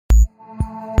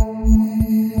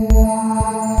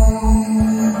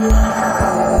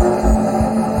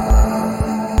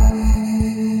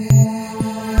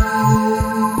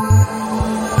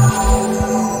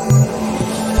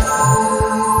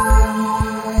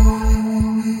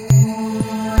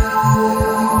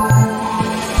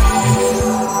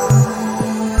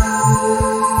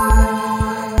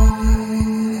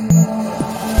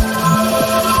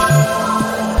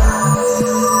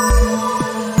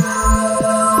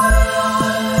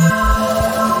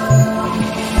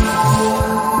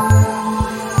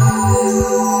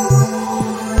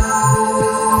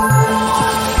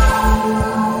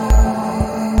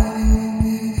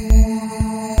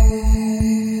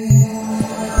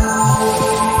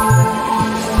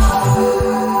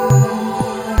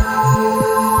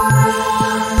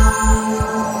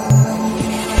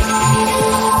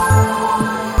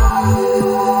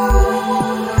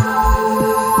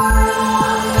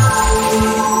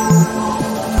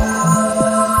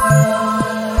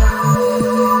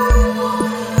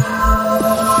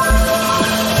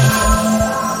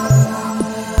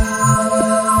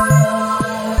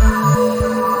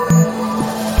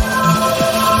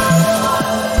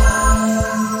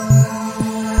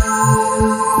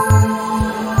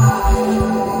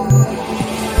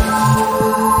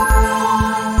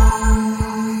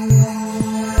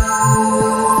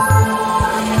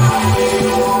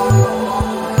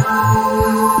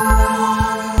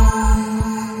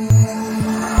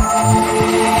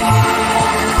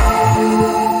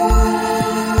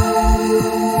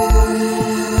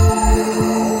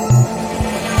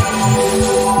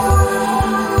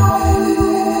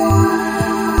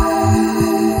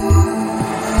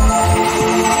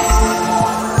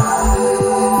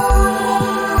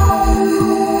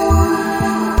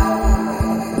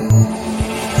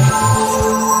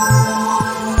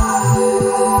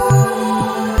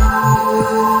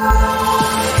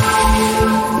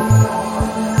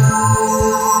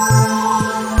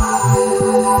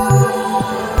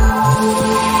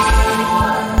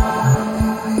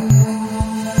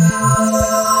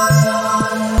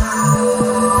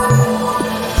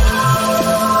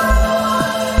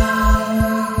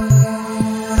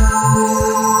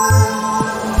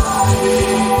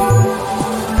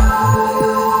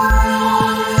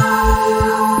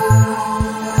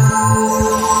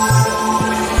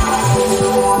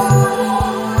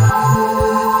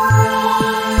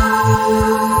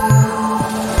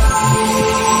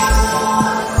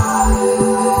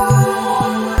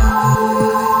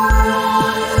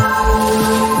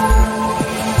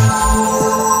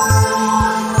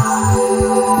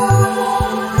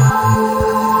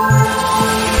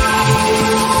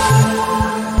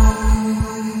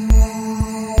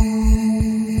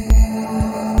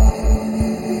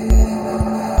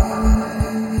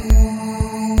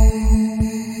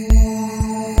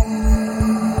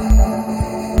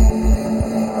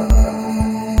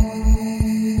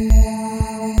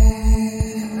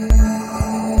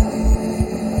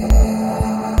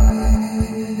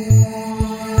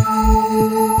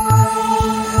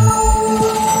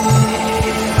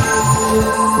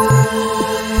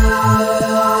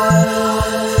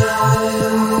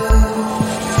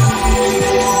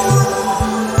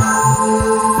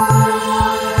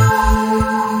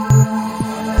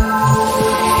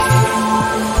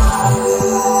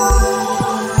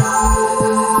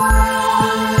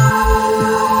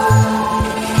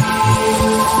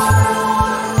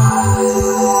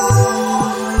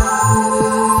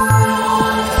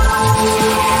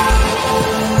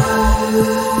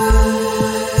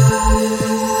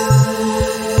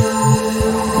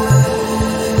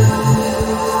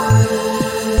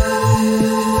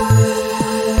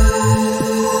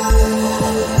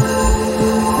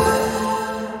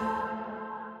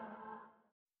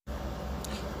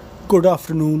Good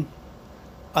afternoon.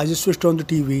 I just switched on the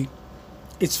TV.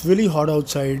 It's really hot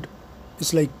outside.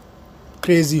 It's like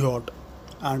crazy hot.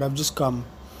 And I've just come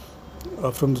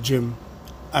from the gym.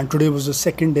 And today was the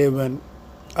second day when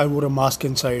I wore a mask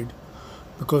inside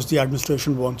because the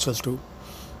administration wants us to.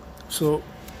 So,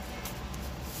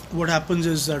 what happens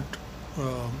is that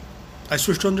uh, I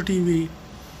switched on the TV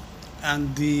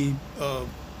and the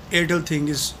Airtel thing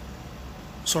is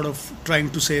sort of trying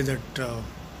to say that,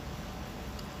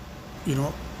 you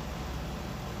know,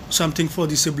 something for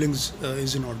the siblings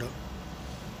is in order.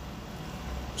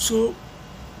 So,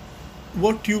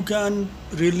 what you can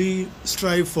really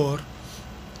strive for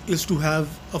is to have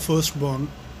a firstborn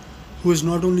who is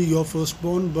not only your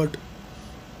firstborn but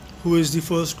who is the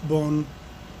firstborn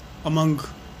among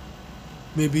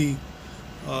maybe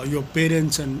your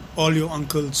parents and all your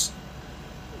uncles,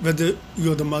 whether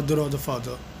you're the mother or the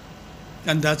father,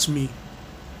 and that's me.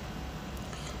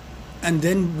 And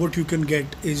then what you can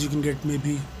get is you can get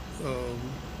maybe um,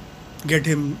 get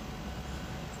him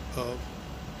uh,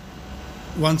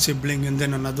 one sibling and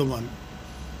then another one.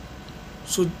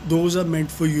 So those are meant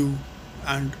for you,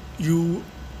 and you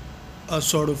are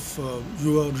sort of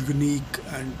you are unique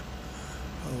and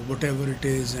whatever it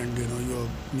is, and you're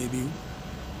maybe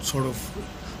sort of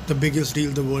the biggest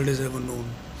deal the world has ever known,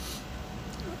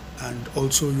 and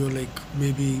also you're like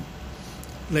maybe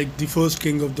like the first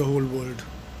king of the whole world,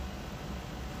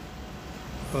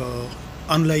 uh,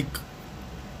 unlike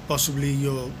possibly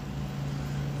your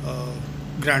uh,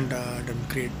 granddad and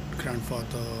great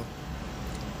grandfather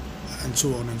and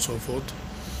so on and so forth.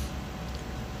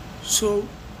 So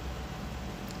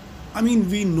I mean,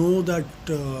 we know that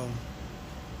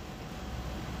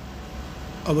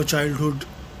our childhood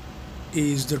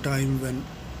is the time when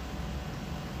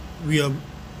we are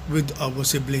with our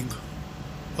sibling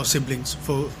or siblings.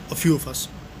 For a few of us,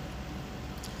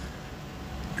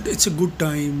 it's a good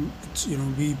time. It's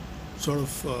we sort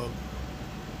of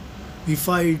we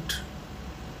fight,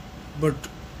 but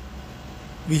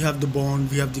we have the bond,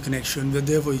 we have the connection, we're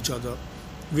there for each other,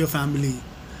 we are family.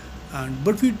 And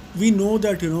but we know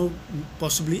that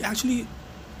possibly, actually,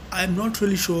 I'm not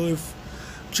really sure if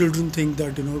children think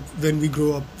that when we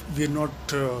grow up we're not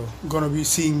gonna be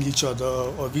seeing each other,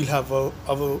 or we'll have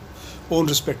our own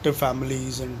respective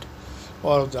families and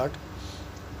all of that.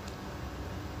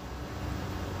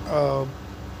 uh,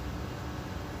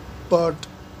 but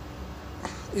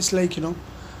it's like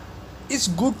it's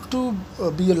good to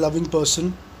be a loving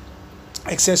person.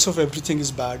 Excess of everything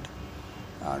is bad.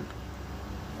 And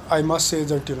I must say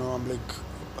that I'm like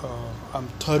I'm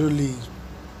thoroughly,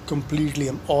 completely,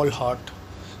 I'm all heart.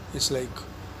 It's like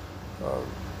uh,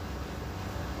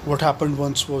 what happened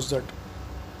once was that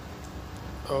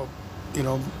uh, you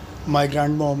know my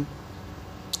grandmom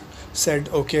said,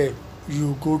 okay,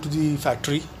 you go to the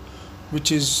factory,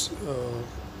 which is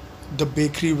the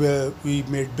bakery where we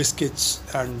made biscuits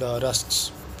and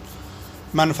rusks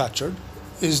manufactured,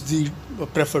 is the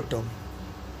preferred term.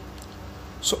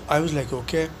 So I was like,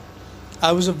 okay.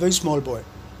 I was a very small boy,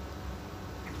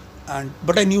 and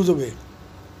but I knew the way.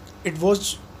 It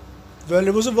was, well,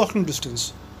 it was a walking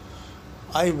distance.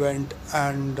 I went,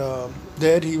 and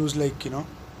there he was like,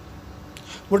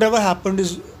 whatever happened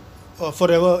is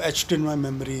forever etched in my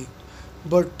memory.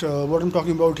 But what I'm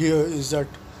talking about here is that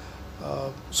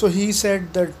so he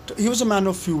said that he was a man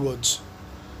of few words.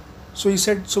 So he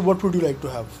said, so what would you like to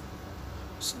have?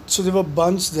 So there were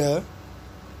buns there,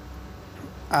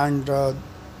 and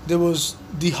there was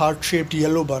the heart shaped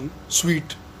yellow bun,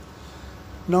 sweet.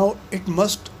 Now, it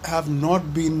must have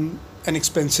not been an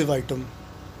expensive item,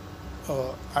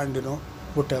 and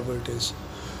whatever it is.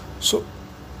 So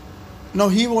now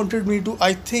he wanted me to,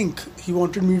 I think he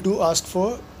wanted me to ask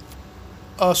for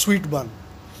a sweet bun.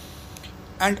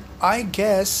 And I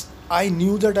guess I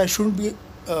knew that I shouldn't be,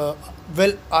 well,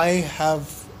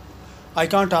 I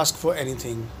can't ask for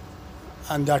anything,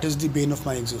 and that is the bane of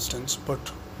my existence, but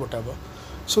whatever.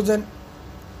 So then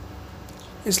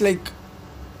it's like,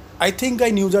 I think I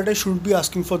knew that I shouldn't be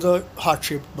asking for the heart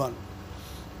shaped bun,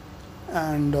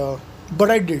 and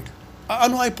but I did. I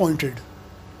know I pointed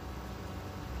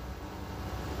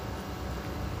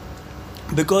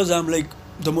because I'm like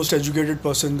the most educated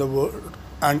person in the world,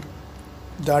 and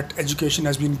that education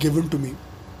has been given to me.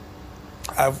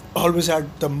 I've always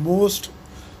had the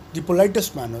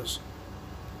politest manners.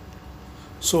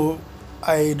 So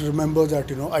I remember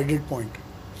that I did point.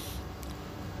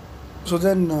 So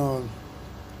then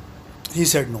he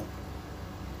said no,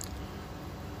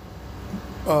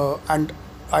 and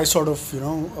I sort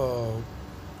of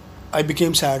I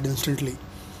became sad instantly,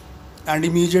 and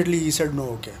immediately he said no,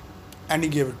 okay, and he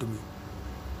gave it to me.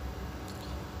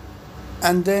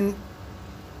 And then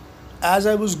as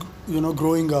I was,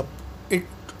 growing up, it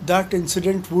that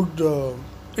incident would.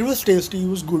 It was tasty. It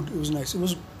was good. It was nice. It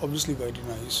was obviously very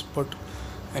nice. But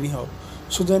anyhow,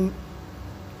 so then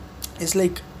it's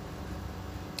like,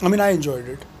 I mean, I enjoyed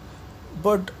it.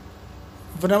 But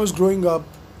when I was growing up,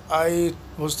 I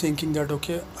was thinking that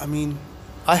okay, I mean,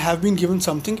 I have been given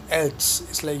something else.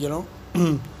 It's like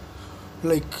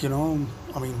like I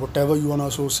mean, whatever you want to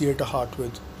associate a heart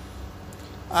with,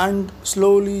 and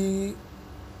slowly,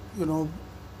 you know,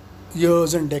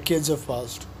 years and decades have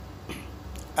passed,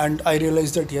 and I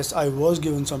realized that yes, I was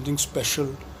given something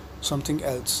special, something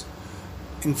else.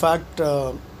 In fact,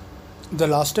 the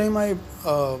last time I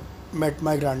met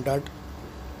my granddad,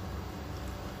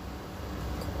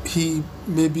 he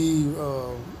maybe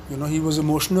he was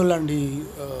emotional and he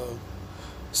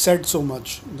said so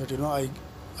much that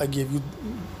I gave you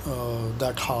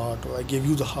that heart, or I gave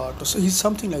you the heart, or so he's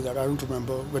something like that. I don't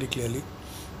remember very clearly.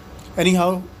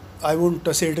 Anyhow, I won't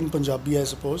say it in Punjabi, I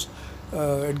suppose.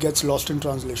 It gets lost in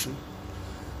translation.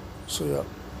 So yeah,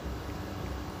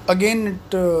 again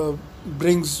it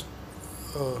brings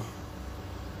uh,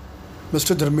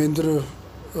 Mr. Dharmendra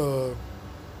uh,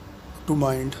 to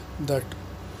mind that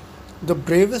the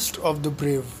bravest of the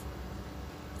brave,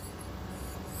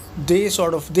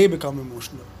 they become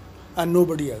emotional, and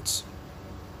nobody else.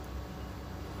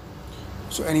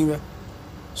 So anyway,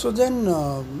 so then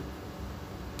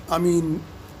I mean,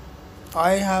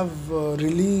 I have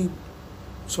really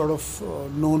sort of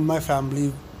known my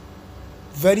family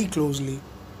very closely,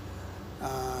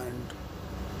 and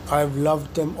I've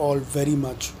loved them all very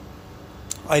much.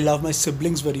 I love my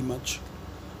siblings very much.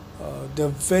 They're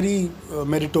very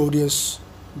meritorious.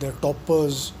 They're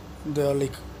toppers. They're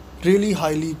like really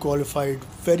highly qualified,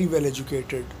 very well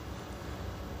educated.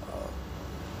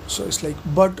 So it's like,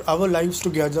 but our lives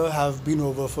together have been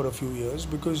over for a few years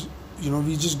because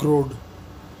we just growed.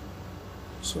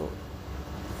 So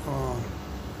uh,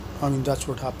 I mean that's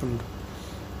what happened,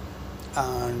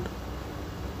 and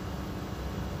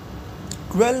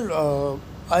well,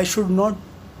 I should not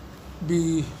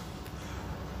be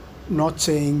not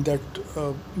saying that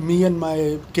me and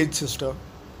my kid sister,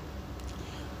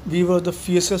 we were the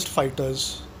fiercest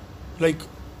fighters. Like,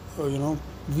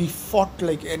 we fought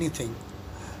like anything,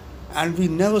 and we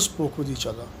never spoke with each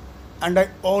other. And I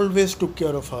always took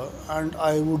care of her, and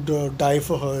I would die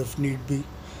for her if need be.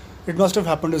 It must have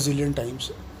happened a zillion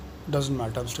times. Doesn't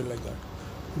matter. I'm still like that.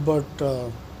 But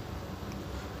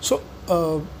so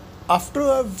after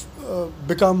I've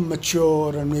become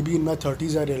mature and maybe in my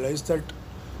 30s, I realized that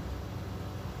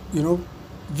you know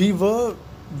we were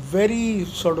very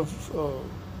sort of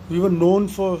we were known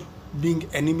for being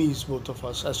enemies, both of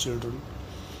us as children.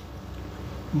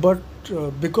 But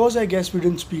because I guess we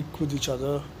didn't speak with each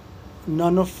other,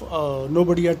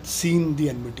 nobody had seen the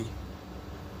enmity.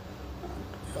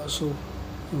 Yeah, so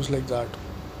it was like that.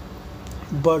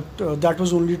 But that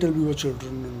was only till we were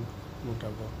children and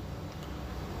whatever.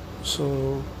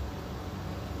 So,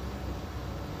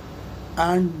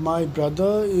 and my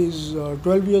brother is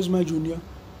 12 years my junior.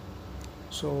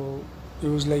 So it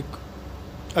was like,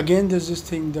 again, there's this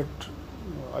thing that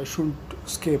I shouldn't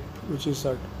escape, which is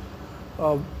that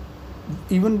uh,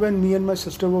 even when me and my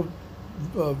sister were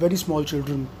very small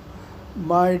children,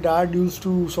 my dad used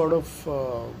to sort of,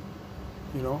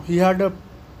 he had a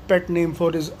pet name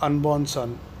for his unborn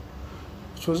son,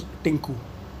 which was Tinku.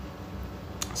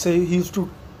 So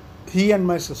he and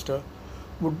my sister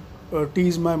would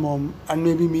tease my mom and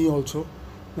maybe me also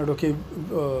that okay,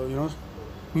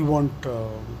 we want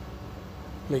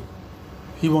like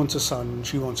he wants a son,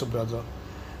 she wants a brother,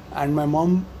 and my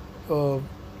mom uh,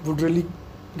 would really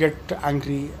get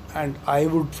angry, and I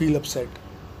would feel upset.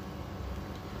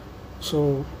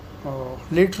 So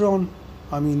later on,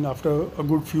 I mean, after a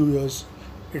good few years,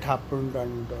 it happened,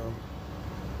 and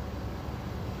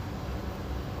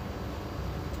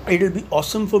it'll be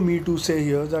awesome for me to say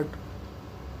here that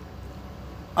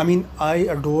I mean, I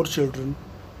adore children,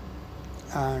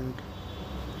 and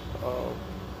uh,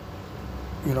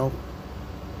 you know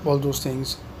all those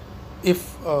things.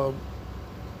 If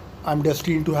I'm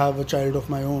destined to have a child of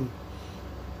my own,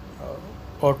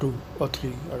 or two or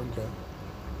three, I don't care.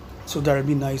 So that'll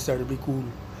be nice. That'll be cool.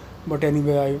 But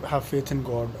anyway, I have faith in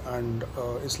God, and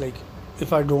it's like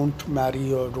if I don't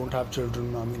marry or don't have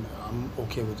children, I mean, I'm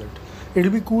okay with it.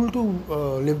 It'll be cool to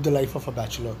live the life of a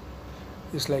bachelor.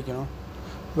 It's like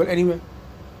Well, anyway,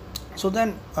 so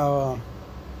then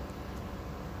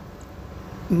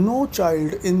no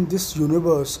child in this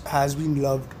universe has been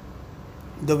loved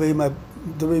the way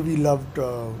we loved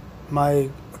my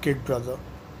kid brother,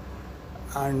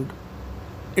 and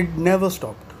it never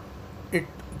stopped. It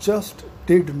just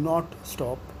did not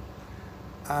stop.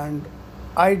 And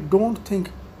I don't think,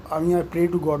 I mean, I pray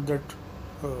to God that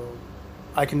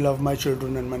I can love my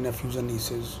children and my nephews and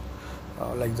nieces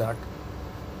like that,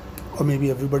 or maybe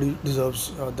everybody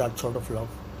deserves that sort of love.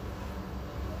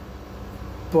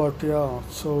 But yeah,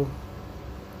 so,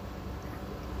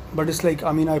 but it's like,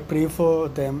 I mean, I pray for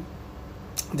them.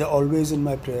 They're always in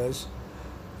my prayers,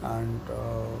 and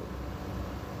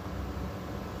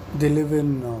they live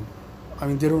in. I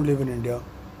mean, they don't live in India,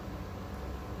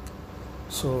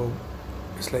 so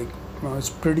it's like, it's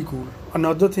pretty cool.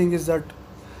 Another thing is that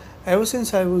ever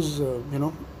since I was,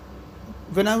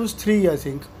 when I was three, I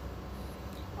think,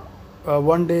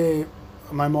 one day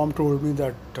my mom told me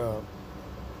that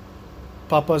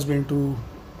Papa's been to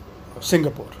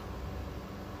Singapore.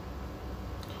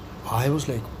 I was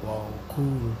like, wow,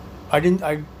 cool. I didn't,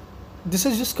 I, this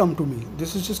has just come to me.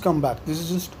 This has just come back. This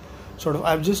is just sort of,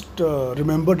 I've just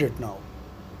remembered it now.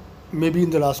 Maybe in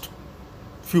the last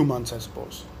few months, I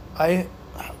suppose. I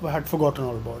had forgotten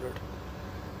all about it.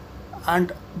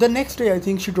 And the next day, I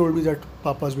think she told me that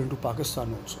Papa's been to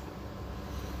Pakistan also.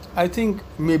 I think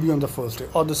maybe on the first day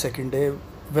or the second day,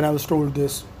 when I was told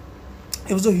this,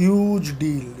 it was a huge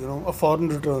deal, a foreign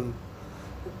return.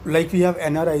 Like we have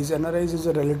NRIs. NRIs is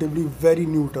a relatively very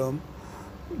new term.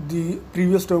 The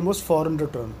previous term was foreign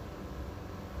return.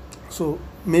 So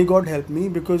may God help me,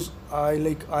 because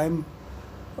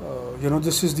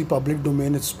this is the public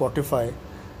domain. It's Spotify,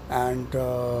 and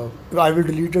I will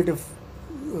delete it if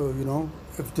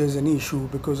if there's any issue,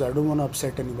 because I don't want to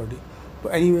upset anybody.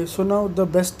 But anyway, so now the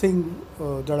best thing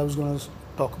that I was gonna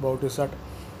talk about is that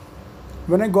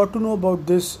when I got to know about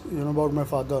this, about my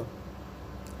father,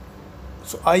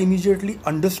 so I immediately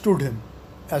understood him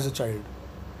as a child,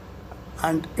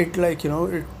 and it like it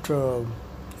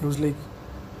was like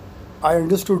I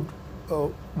understood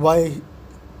why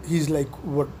he's like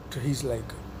what he's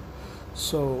like.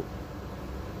 So,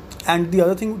 and the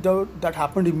other thing that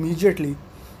happened immediately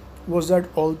was that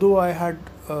although I had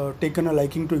taken a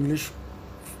liking to English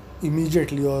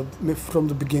immediately, or from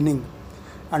the beginning,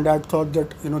 and I thought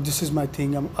that this is my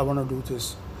thing, I want to do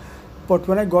this. But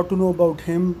when I got to know about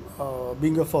him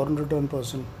being a foreign return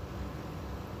person,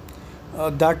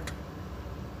 that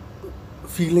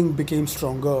feeling became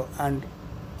stronger, and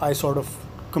I sort of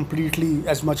completely,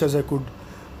 as much as I could,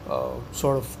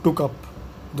 sort of took up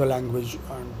the language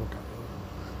and whatever.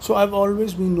 So I've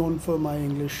always been known for my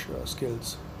English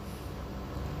skills.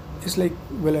 It's like,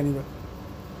 well, anyway.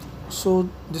 So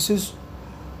this is,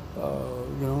 you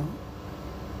know,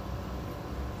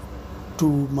 to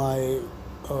my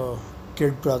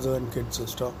kid brother and kid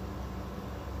sister,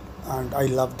 and I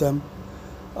love them.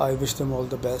 I wish them all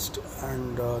the best,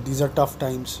 and these are tough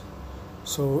times.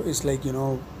 So it's like,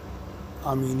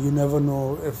 I mean, you never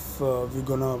know if we're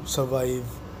gonna survive,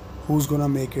 who's gonna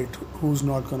make it, who's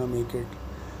not gonna make it.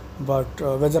 But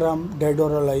whether I'm dead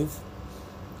or alive,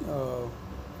 uh,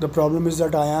 the problem is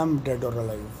that I am dead or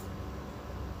alive,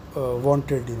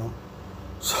 wanted.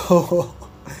 So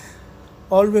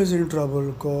always in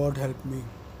trouble. God help me.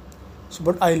 So,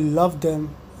 but I love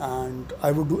them, and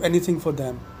I would do anything for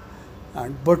them.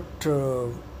 And but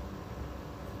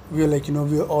we are like,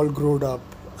 we are all grown up,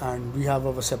 and we have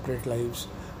our separate lives.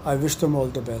 I wish them all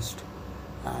the best,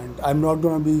 and I'm not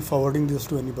gonna be forwarding this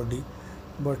to anybody,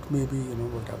 but maybe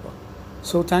whatever.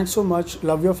 So thanks so much.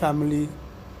 Love your family,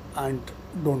 and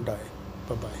don't die.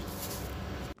 Bye bye.